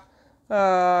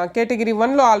కేటగిరీ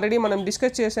 1లో ఆల్రెడీ మనం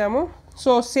డిస్కస్ చేసాము.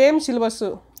 సో సేమ్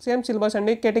సిలబస్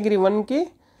అండి కేటగిరీ 1కి.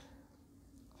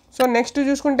 సో నెక్స్ట్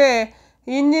చూసుకుంటే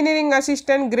ఇంజనీరింగ్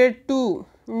అసిస్టెంట్ గ్రేడ్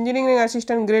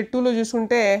 2లో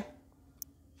చూసుకుంటే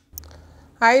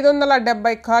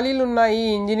 570 ఖాళీలు ఉన్నాయి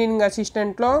ఇంజనీరింగ్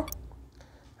అసిస్టెంట్లో.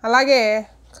 అలాగే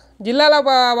జిల్లాల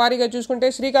వారీగా చూసుకుంటే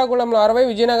శ్రీకాకుళంలో 60,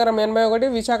 విజయనగరం 81,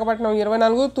 విశాఖపట్నం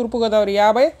 24, తూర్పుగోదావరి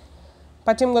 50,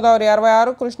 పశ్చిమ గోదావరి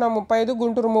 66, కృష్ణా 35,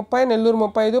 గుంటూరు 30, నెల్లూరు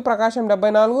 35, ప్రకాశం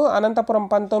 74, అనంతపురం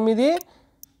 19,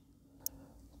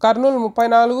 కర్నూలు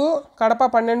 34, కడప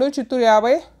 12, చిత్తూరు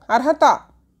 50. అర్హత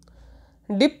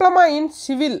diploma in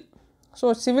civil. So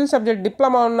civil subject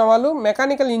diploma ఉన్న వాళ్ళు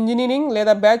మెకానికల్ ఇంజనీరింగ్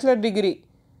లేదా బ్యాచిలర్ డిగ్రీ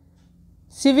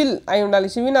సివిల్ అయి ఉండాలి.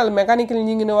 సివిల్ మెకానికల్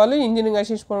ఇంజనీరింగ్ వాళ్ళు ఇంజనీరింగ్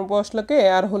అసిస్టెంట్ పోస్టులకి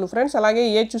అర్హులు ఫ్రెండ్స్. అలాగే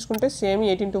ఏజ్ చూసుకుంటే సేమ్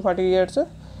 18 to 40 years.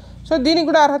 సో దీనికి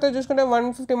కూడా అర్హత చూసుకుంటే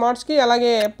 150 మార్క్స్కి.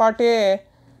 అలాగే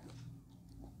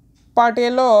పార్ట్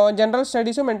ఏలో general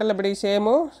studies mental ability same,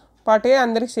 part A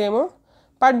అందరికి same.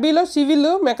 Part below civil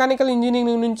mechanical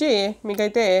engineering నుంచి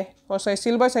మీకైతే వస్తాయి.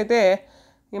 సిలబస్ అయితే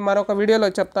మరొక వీడియోలో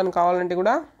చెప్తాను కావాలంటే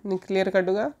కూడా మీకు క్లియర్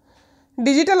కట్గా.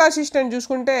 డిజిటల్ అసిస్టెంట్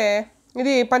చూసుకుంటే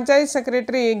ఇది పంచాయతీ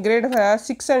సెక్రటరీ గ్రేడ్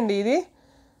 6 అండి. ఇది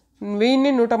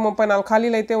 1134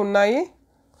 ఖాళీలు అయితే ఉన్నాయి.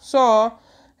 సో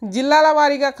జిల్లాల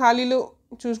వారీగా ఖాళీలు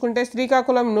చూసుకుంటే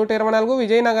శ్రీకాకుళం 124,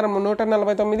 విజయనగరం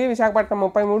 149, విశాఖపట్నం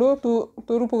 33,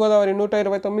 తూర్పుగోదావరి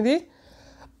 129,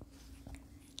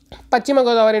 పశ్చిమ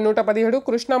గోదావరి 117,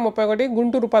 కృష్ణా 31,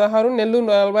 గుంటూరు 16, నెల్లూరు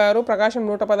 46, ప్రకాశం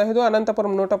 115,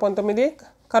 అనంతపురం 119,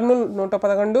 కర్నూలు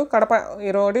 111, కడప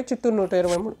 21, చిత్తూరు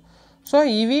 123. సో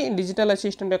ఇవి డిజిటల్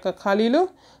అసిస్టెంట్ యొక్క ఖాళీలు.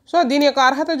 సో దీని యొక్క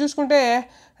అర్హత చూసుకుంటే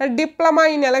డిప్లొమా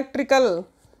ఇన్ ఎలక్ట్రికల్,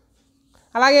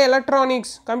 అలాగే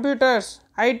ఎలక్ట్రానిక్స్, కంప్యూటర్స్,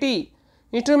 ఐటీ,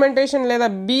 ఇన్స్ట్రుమెంటేషన్ లేదా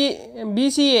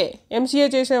బీసీఏ, ఎంసీఏ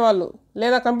చేసేవాళ్ళు,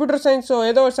 లేదా కంప్యూటర్ సైన్స్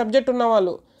ఏదో సబ్జెక్ట్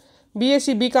ఉన్నవాళ్ళు,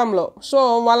 బీఎస్సీ బీకామ్లో. సో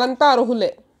వాళ్ళంతా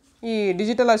అర్హులే ఈ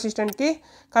డిజిటల్ అసిస్టెంట్కి.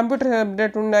 కంప్యూటర్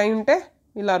సబ్జెక్ట్ ఉంటే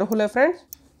వీళ్ళు అర్హులే ఫ్రెండ్స్.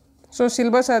 సో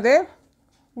సిలబస్ అదే.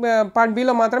 పార్ట్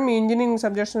బిలో మాత్రం ఈ ఇంజనీరింగ్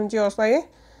సబ్జెక్ట్స్ నుంచి వస్తాయి.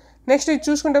 నెక్స్ట్ ఇది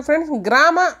చూసుకుంటే ఫ్రెండ్స్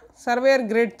గ్రామ సర్వేయర్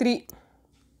గ్రేడ్ 3,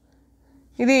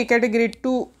 ఇది కేటగిరీ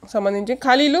 2 సంబంధించి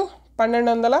ఖాళీలు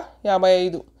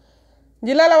 1255.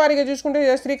 జిల్లాల వారీగా చూసుకుంటే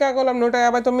శ్రీకాకుళం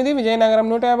 159, విజయనగరం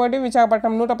 151,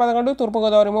 విశాఖపట్నం 111,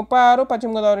 తూర్పుగోదావరి 36, పశ్చిమ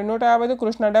గోదావరి 150,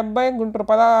 కృష్ణా 70, గుంటూరు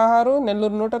 16,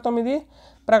 నెల్లూరు 109,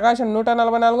 ప్రకాశం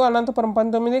 144, Anantapuram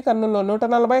 19, Kurnool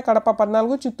 140, Kadapa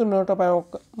 14, Chittoor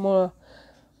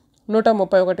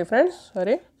 131 friends.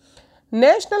 Sorry.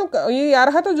 National ఈ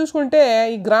అర్హత చూసుకుంటే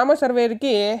ఈ గ్రామ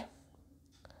సర్వేకి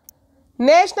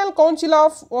national council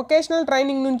of vocational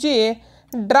training నుంచి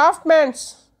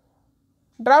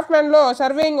డ్రాఫ్ట్మ్యాన్లో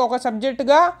సర్వేయింగ్ ఒక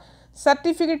సబ్జెక్టుగా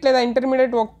సర్టిఫికెట్ లేదా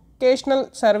ఇంటర్మీడియట్ వొకేషనల్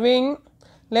సర్వేయింగ్,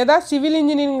 లేదా సివిల్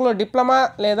ఇంజనీరింగ్లో డిప్లొమా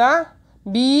లేదా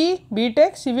బీఈ,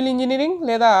 బీటెక్ సివిల్ ఇంజనీరింగ్,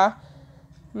 లేదా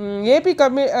AP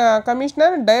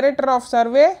commissioner director of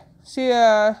survey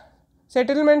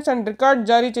settlements and record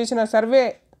జారీ చేసిన సర్వే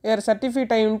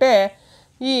సర్టిఫికేట్ అయి ఉంటే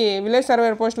ఈ విలేజ్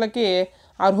సర్వేయర్ పోస్టులకి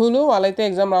అర్హులు. వాళ్ళైతే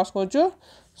ఎగ్జామ్ రాసుకోవచ్చు.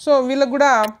 సో వీళ్ళకి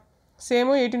కూడా సేమ్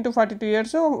 18 to 42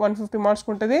 years, 150 మార్క్స్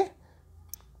ఉంటుంది.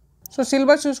 సో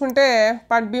సిలబస్ చూసుకుంటే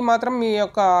పార్ట్ బి మాత్రం మీ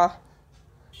యొక్క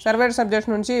సర్వేయర్ సబ్జెక్ట్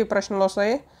నుంచి ప్రశ్నలు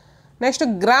వస్తాయి. నెక్స్ట్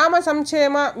గ్రామ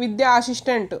సంక్షేమ విద్యా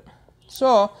అసిస్టెంట్. సో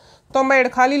 97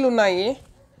 ఖాళీలు ఉన్నాయి.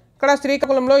 ఇక్కడ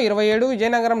శ్రీకాకుళంలో 27,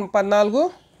 విజయనగరం 14,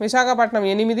 విశాఖపట్నం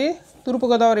 8,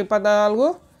 తూర్పుగోదావరి 14,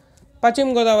 పశ్చిమ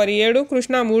గోదావరి 7,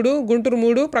 కృష్ణా 3, గుంటూరు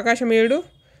 3, ప్రకాశం 7,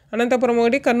 అనంతపురం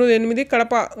 1, కర్నూలు 8,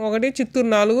 కడప 1, చిత్తూరు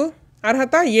 4.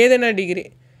 అర్హత ఏదైనా డిగ్రీ.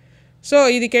 సో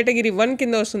ఇది కేటగిరీ 1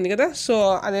 కింద వస్తుంది కదా. సో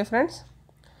అదే ఫ్రెండ్స్.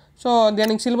 సో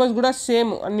దానికి సిలబస్ కూడా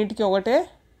సేమ్, అన్నిటికీ ఒకటే.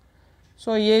 సో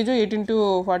ఏజ్ 18 to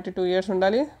 42 years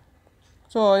ఉండాలి.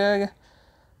 సో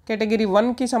కేటగిరీ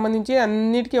 1కి సంబంధించి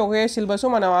అన్నిటికీ ఒకే సిలబస్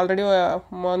మనం ఆల్రెడీ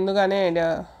ముందుగానే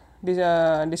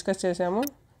డిస్కస్ చేసాము.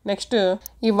 నెక్స్ట్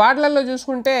ఈ వార్డులలో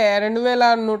చూసుకుంటే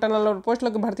 2140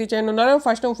 పోస్టులకు భర్తీ చేయనున్నారు.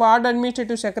 ఫస్ట్ వార్డ్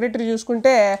అడ్మినిస్ట్రేటివ్ సెక్రటరీ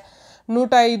చూసుకుంటే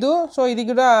 105. సో ఇది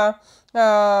కూడా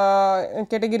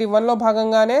కేటగిరీ 1లో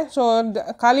భాగంగానే. సో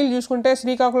ఖాళీలు చూసుకుంటే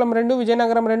శ్రీకాకుళం 2,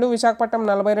 విజయనగరం 2, విశాఖపట్నం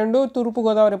 42,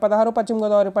 తూర్పుగోదావరి 16, పశ్చిమ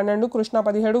గోదావరి 12, కృష్ణా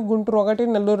 17, గుంటూరు 1,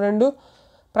 నెల్లూరు 2,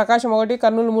 ప్రకాశం 1,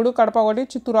 కర్నూలు 3, కడప 1,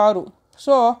 చిత్తూరు 6.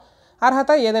 సో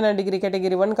అర్హత ఏదైనా డిగ్రీ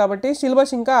కేటగిరీ 1 కాబట్టి.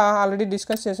 సిలబస్ ఇంకా ఆల్రెడీ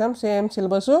డిస్కస్ చేసాం, సేమ్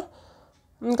సిలబస్.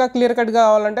 ఇంకా క్లియర్ కట్గా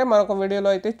కావాలంటే మరొక వీడియోలో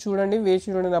అయితే చూడండి, వేచి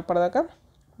చూడండి అప్పటిదాకా.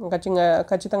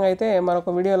 ఖచ్చితంగా అయితే మరొక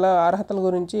వీడియోలో అర్హతల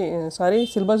గురించి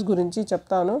సిలబస్ గురించి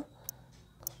చెప్తాను.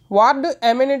 వార్డు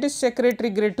అమ్యూనిటీస్ సెక్రటరీ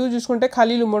గ్రేడ్ 2 చూసుకుంటే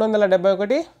ఖాళీలు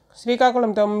 371,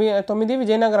 శ్రీకాకుళం 9,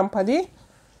 విజయనగరం 10,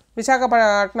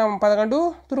 విశాఖపట్నం 11,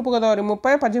 తూర్పుగోదావరి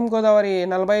 30, పశ్చిమ గోదావరి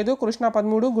 45, కృష్ణా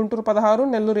 13, గుంటూరు 16,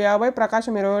 నెల్లూరు 50,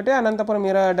 ప్రకాశం 21, అనంతపురం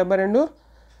 72,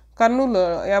 కర్నూలు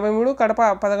 53, కడప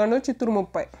 11, చిత్తూరు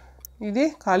 30. ఇది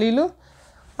ఖాళీలు.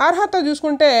 అర్హత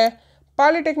చూసుకుంటే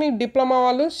పాలిటెక్నిక్ డిప్లొమా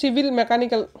వాళ్ళు సివిల్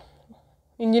మెకానికల్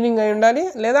ఇంజనీరింగ్ అయి ఉండాలి,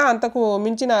 లేదా అంతకు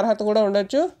మించిన అర్హత కూడా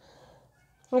ఉండొచ్చు.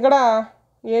 ఇక్కడ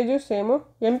ఏజ్ సేమ్.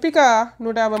 ఎంపిక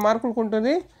 150 మార్కులకు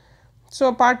ఉంటుంది. So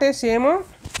part A same,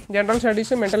 general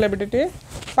studies, mental ability.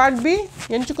 Part B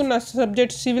ఎంచుకున్న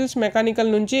సబ్జెక్ట్ సివిల్స్ మెకానికల్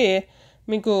నుంచి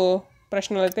మీకు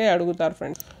ప్రశ్నలు అయితే అడుగుతారు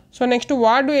friends. So next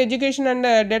ward education and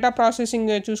data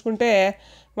processing చూసుకుంటే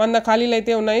 100 ఖాళీలు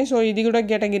అయితే ఉన్నాయి. సో ఇది కూడా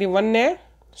కేటగిరీ 1ఏ.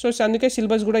 సో అందుకే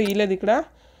సిలబస్ కూడా ఇవ్వలేదు ఇక్కడ.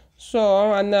 సో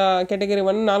కేటగిరీ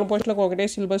 1 4 పోస్టులకు ఒకటే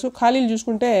సిలబస్. ఖాళీలు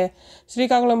చూసుకుంటే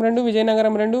శ్రీకాకుళం 2,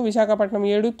 విజయనగరం 2, విశాఖపట్నం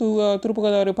 7,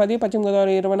 తూర్పుగోదావరి 10, పశ్చిమ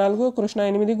గోదావరి 24, కృష్ణా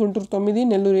 8, గుంటూరు 9,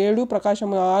 నెల్లూరు 7,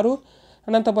 ప్రకాశం 6,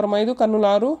 అనంతపురం 5, కర్నూలు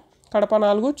 6, కడప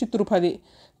 4, చిత్తూరు 10.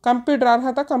 కంప్యూటర్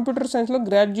అర్హత కంప్యూటర్ సైన్స్లో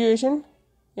గ్రాడ్యుయేషన్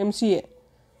MCA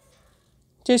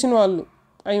చేసిన వాళ్ళు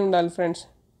అయి ఉండాలి friends.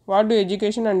 Ward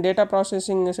education and data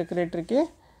processing సెక్రటరీకి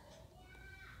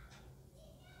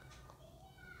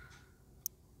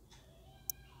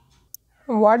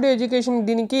వార్డు ఎడ్యుకేషన్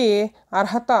దీనికి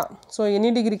అర్హత సో ఎనీ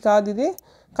డిగ్రీ కాదు, ఇది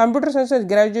కంప్యూటర్ సైన్స్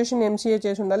గ్రాడ్యుయేషన్ MCA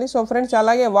చేసి ఉండాలి. సో ఫ్రెండ్స్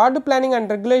అలాగే ward planning and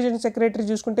regulation secretary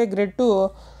చూసుకుంటే గ్రేడ్ 2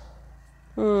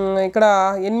 ఇక్కడ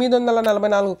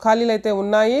 844 ఖాళీలు అయితే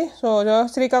ఉన్నాయి. సో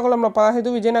శ్రీకాకుళంలో 15,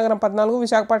 విజయనగరం 14,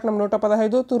 విశాఖపట్నం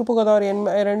 115, తూర్పుగోదావరి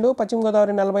 82, పశ్చిమ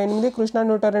గోదావరి 48, కృష్ణా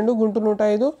 102, గుంటూరు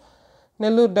 105,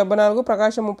 నెల్లూరు 74,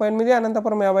 ప్రకాశం 38,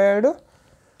 అనంతపురం 57,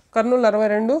 కర్నూలు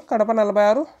 62, కడప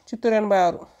 46, చిత్తూరు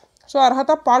 86. సో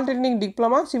అర్హత పాలిటెక్నిక్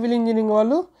డిప్లొమా, సివిల్ ఇంజనీరింగ్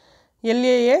వాళ్ళు,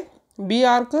 LAA, B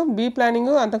arc, B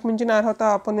planning అంతకు మించిన అర్హత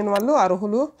పొందిన వాళ్ళు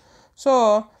అర్హులు. సో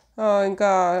ఇంకా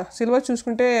సిలబస్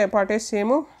చూసుకుంటే part A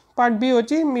same, part B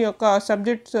వచ్చి మీ యొక్క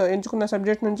సబ్జెక్ట్స్ ఎంచుకున్న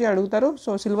సబ్జెక్ట్ నుంచి అడుగుతారు. సో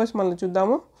సిలబస్ మళ్ళీ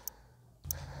చూద్దాము.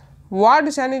 Ward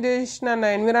sanitation and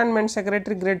environment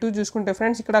secretary grade 2 చూసుకుంటే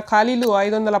ఫ్రెండ్స్ ఇక్కడ ఖాళీలు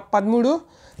 513.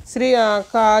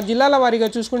 జిల్లాల వారీగా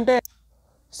చూసుకుంటే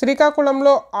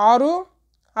శ్రీకాకుళంలో 6,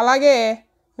 అలాగే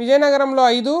విజయనగరంలో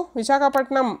 5,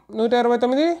 విశాఖపట్నం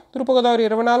 129, తూర్పుగోదావరి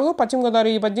 24, పశ్చిమ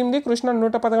గోదావరి 18, కృష్ణా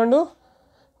 111,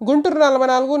 గుంటూరు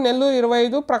 44, నెల్లూరు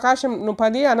 25, ప్రకాశం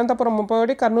 10, అనంతపురం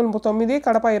 31, కర్నూలు 9,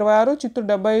 కడప 26, చిత్తూరు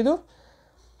 75.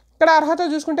 ఇక్కడ అర్హత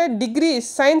చూసుకుంటే డిగ్రీ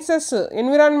సైన్సెస్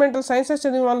ఎన్విరాన్మెంటల్ సైన్సెస్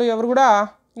చదివిన వాళ్ళు ఎవరు కూడా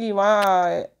ఈ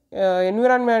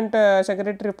ఎన్విరాన్మెంట్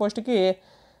సెక్రటరీ పోస్ట్కి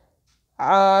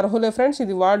అర్హులే ఫ్రెండ్స్.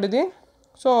 ఇది వార్డుది.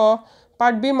 సో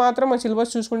పార్ట్ B మాత్రం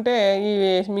సిలబస్ చూసుకుంటే ఈ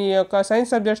మీ యొక్క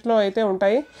సైన్స్ సబ్జెక్ట్స్లో అయితే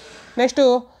ఉంటాయి. Next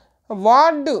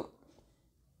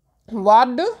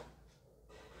ward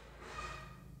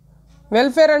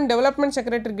welfare and development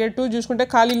secretary grade 2 చూసుకుంటే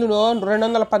ఖాళీలు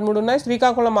 213 ఉన్నాయి.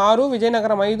 శ్రీకాకుళం 6,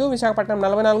 విజయనగరం 5, విశాఖపట్నం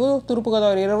 44,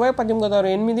 తూర్పుగోదావరి 20, పశ్చిమ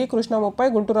గోదావరి 8, కృష్ణా 30,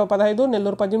 గుంటూరు 15,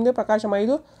 నెల్లూరు 18, ప్రకాశం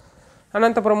 5,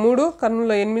 అనంతపురం 3,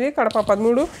 కర్నూలు 8, కడప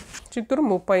 13, చిత్తూరు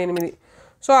 38.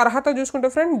 సో అర్హత చూసుకుంటే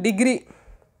ఫ్రెండ్ డిగ్రీ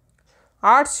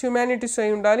ఆర్ట్స్ హ్యుమానిటీస్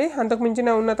అయి ఉండాలి. అంతకు మించిన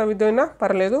ఉన్నత విద్య అయినా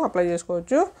పర్లేదు, అప్లై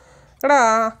చేసుకోవచ్చు. ఇక్కడ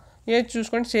ఏజ్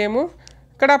చూసుకుంటే సేమ్.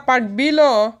 ఇక్కడ పార్ట్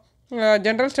Bలో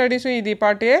జనరల్ స్టడీస్, ఇది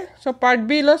part A. So part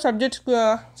Bలో subjects,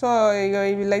 so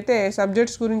వీళ్ళైతే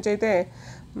సబ్జెక్ట్స్ గురించి అయితే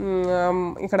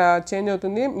ఇక్కడ చేంజ్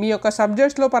అవుతుంది. మీ యొక్క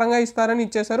సబ్జెక్ట్స్లో పరంగా ఇస్తారని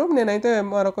ఇచ్చేసారు. నేనైతే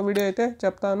మరొక వీడియో అయితే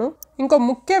చెప్తాను. ఇంకో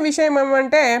ముఖ్య విషయం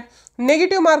ఏమంటే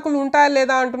నెగిటివ్ మార్కులు ఉంటాయా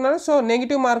లేదా అంటున్నారు. సో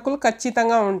నెగిటివ్ మార్కులు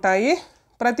ఖచ్చితంగా ఉంటాయి.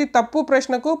 ప్రతి తప్పు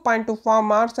ప్రశ్నకు 0.5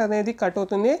 మార్క్స్ అనేది కట్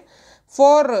అవుతుంది.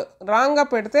 4 రాంగ్గా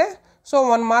పెడితే సో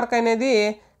 1 మార్క్ అనేది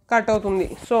కట్ అవుతుంది.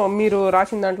 సో మీరు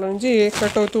రాసిన దాంట్లో నుంచి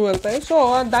కట్ అవుతూ వెళ్తాయి. సో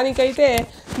దానికైతే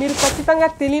మీరు ఖచ్చితంగా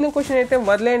తెలియని క్వశ్చన్ అయితే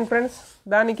వదిలేయండి ఫ్రెండ్స్,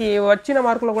 దానికి వచ్చిన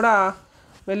మార్కులు కూడా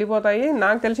వెళ్ళిపోతాయి.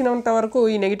 నాకు తెలిసినంత వరకు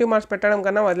ఈ నెగిటివ్ మార్క్స్ పెట్టడం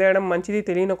కన్నా వదిలేయడం మంచిది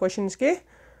తెలియని క్వశ్చన్స్కి.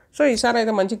 సో ఈసారి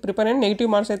అయితే మంచిగా ప్రిపేర్ అయ్యి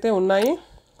నెగిటివ్ మార్క్స్ అయితే ఉన్నాయి.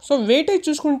 సో వెయిటేజ్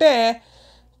చూసుకుంటే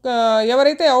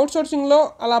ఎవరైతే అవుట్సోర్సింగ్లో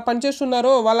అలా పనిచేస్తున్నారో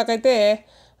వాళ్ళకైతే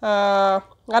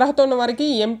అర్హత ఉన్న వారికి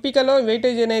ఎంపికలో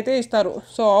వెయిటేజ్ అయితే ఇస్తారు.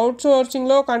 సో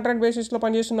అవుట్సోర్సింగ్లో కాంట్రాక్ట్ బేసిస్లో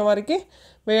పనిచేస్తున్న వారికి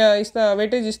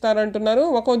వెయిటేజ్ ఇస్తారంటున్నారు.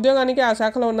 ఒక ఉద్యోగానికి ఆ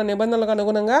శాఖలో ఉన్న నిబంధనలకు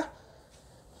అనుగుణంగా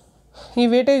ఈ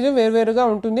వెయిటేజ్ వేరువేరుగా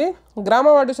ఉంటుంది. గ్రామ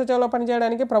వార్డు సచివాలయంలో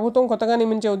పనిచేయడానికి ప్రభుత్వం కొత్తగా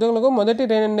నియమించే ఉద్యోగులకు మొదటి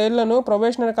 2 ఏళ్లను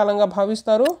ప్రొబేషనరీ కాలంగా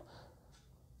భావిస్తారు.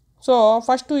 సో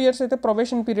ఫస్ట్ 2 ఇయర్స్ అయితే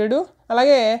ప్రొబేషన్ పీరియడ్.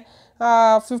 అలాగే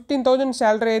 15,000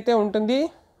 శాలరీ అయితే ఉంటుంది.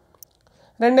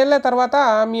 2 ఏళ్ళ తర్వాత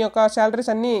మీ యొక్క శాలరీస్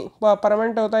అన్నీ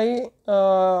పర్మనెంట్ అవుతాయి.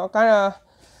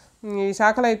 ఈ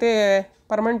శాఖలు అయితే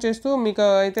పర్మనెంట్ చేస్తూ మీకు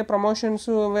అయితే ప్రమోషన్స్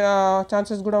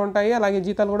ఛాన్సెస్ కూడా ఉంటాయి. అలాగే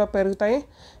జీతాలు కూడా పెరుగుతాయి.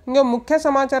 ఇంకా ముఖ్య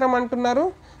సమాచారం అంటున్నారు.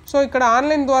 సో ఇక్కడ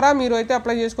ఆన్లైన్ ద్వారా మీరు అయితే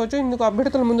అప్లై చేసుకోవచ్చు. ఇందుకు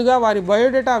అభ్యర్థులు ముందుగా వారి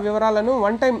బయోడేటా వివరాలను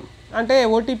 1 టైం అంటే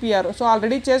OTPR సో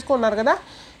ఆల్రెడీ చేసుకున్నారు కదా.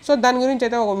 సో దాని గురించి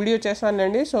అయితే ఒక వీడియో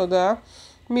చేస్తానులేండి. సో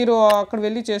మీరు అక్కడ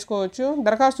వెళ్ళి చేసుకోవచ్చు.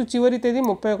 దరఖాస్తు చివరి తేదీ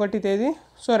 31 తేదీ.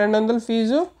 So 200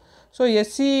 fee. So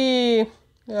SC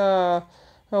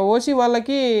OC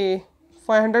వాళ్ళకి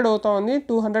 500 అవుతా ఉంది.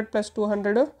 200 +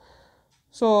 200.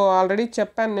 సో ఆల్రెడీ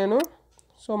చెప్పాను నేను.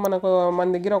 సో మన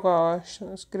దగ్గర ఒక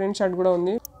స్క్రీన్ షాట్ కూడా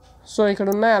ఉంది. సో ఇక్కడ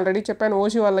ఉన్నాయి, ఆల్రెడీ చెప్పాను.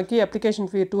 OC వాళ్ళకి application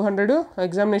fee 200,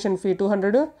 examination fee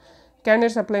 200,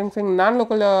 candidates applying fee non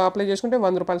local apply చేసుకుంటే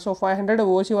 100 రూపాయలు. సో 500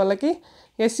 OC వాళ్ళకి.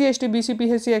 SC ST BC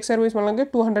PHC ex service వాళ్ళకి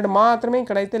 200 మాత్రమే,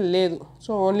 ఇక్కడైతే లేదు.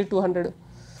 So only 200.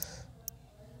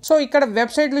 సో ఇక్కడ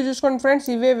వెబ్సైట్లు చూసుకోండి ఫ్రెండ్స్,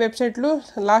 ఇవే వెబ్సైట్లు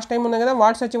లాస్ట్ టైం ఉన్నాయి కదా.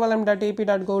 వార్డ్ సచివాలయం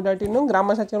 .ap.gov.in, గ్రామ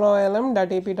సచివాలయం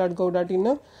 .ap.gov.in,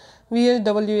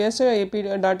 VSWS.ap.gov.in.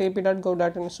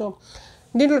 సో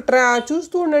దీంట్లో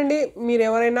చూస్తూ ఉండండి. మీరు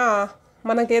ఎవరైనా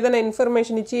మనకు ఏదైనా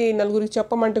ఇన్ఫర్మేషన్ ఇచ్చి నలుగురికి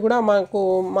చెప్పమంటే కూడా మాకు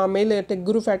మా మెయిల్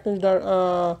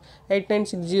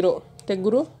techgurufactnews.8960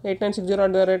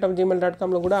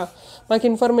 techguru8960@gmail.comలో కూడా మాకు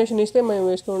ఇన్ఫర్మేషన్ ఇస్తే మేము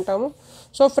వేస్తూ ఉంటాము.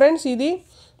 సో ఫ్రెండ్స్, ఇది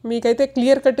మీకైతే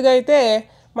క్లియర్ కట్గా అయితే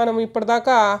మనం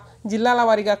ఇప్పటిదాకా జిల్లాల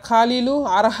వారీగా ఖాళీలు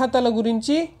అర్హతల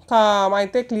గురించి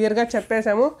అయితే క్లియర్గా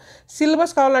చెప్పేశాము.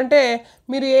 సిలబస్ కావాలంటే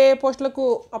మీరు ఏ పోస్టులకు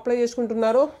అప్లై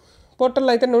చేసుకుంటున్నారో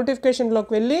పోర్టల్లో అయితే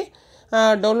నోటిఫికేషన్లోకి వెళ్ళి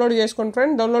డౌన్లోడ్ చేసుకోండి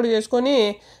ఫ్రెండ్. డౌన్లోడ్ చేసుకొని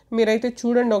మీరైతే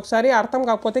చూడండి. ఒకసారి అర్థం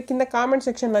కాకపోతే కింద కామెంట్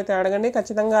సెక్షన్లో అయితే అడగండి,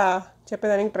 ఖచ్చితంగా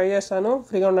చెప్పేదానికి ట్రై చేస్తాను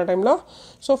ఫ్రీగా ఉన్న టైంలో.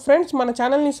 సో ఫ్రెండ్స్, మన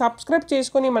ఛానల్ని సబ్స్క్రైబ్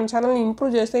చేసుకొని మన ఛానల్ని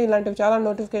ఇంప్రూవ్ చేస్తే ఇలాంటివి చాలా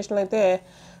నోటిఫికేషన్లు అయితే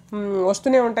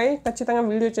వస్తూనే ఉంటాయి. ఖచ్చితంగా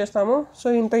వీడియో చేస్తాము. సో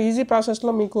ఇంత ఈజీ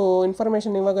ప్రాసెస్లో మీకు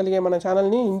ఇన్ఫర్మేషన్ ఇవ్వగలిగే మన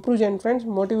ఛానల్ని ఇంప్రూవ్ చేయండి ఫ్రెండ్స్,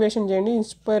 మోటివేషన్ చేయండి,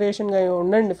 ఇన్స్పిరేషన్గా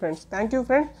ఉండండి friends. Thank you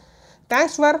friends,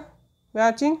 thanks for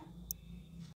watching.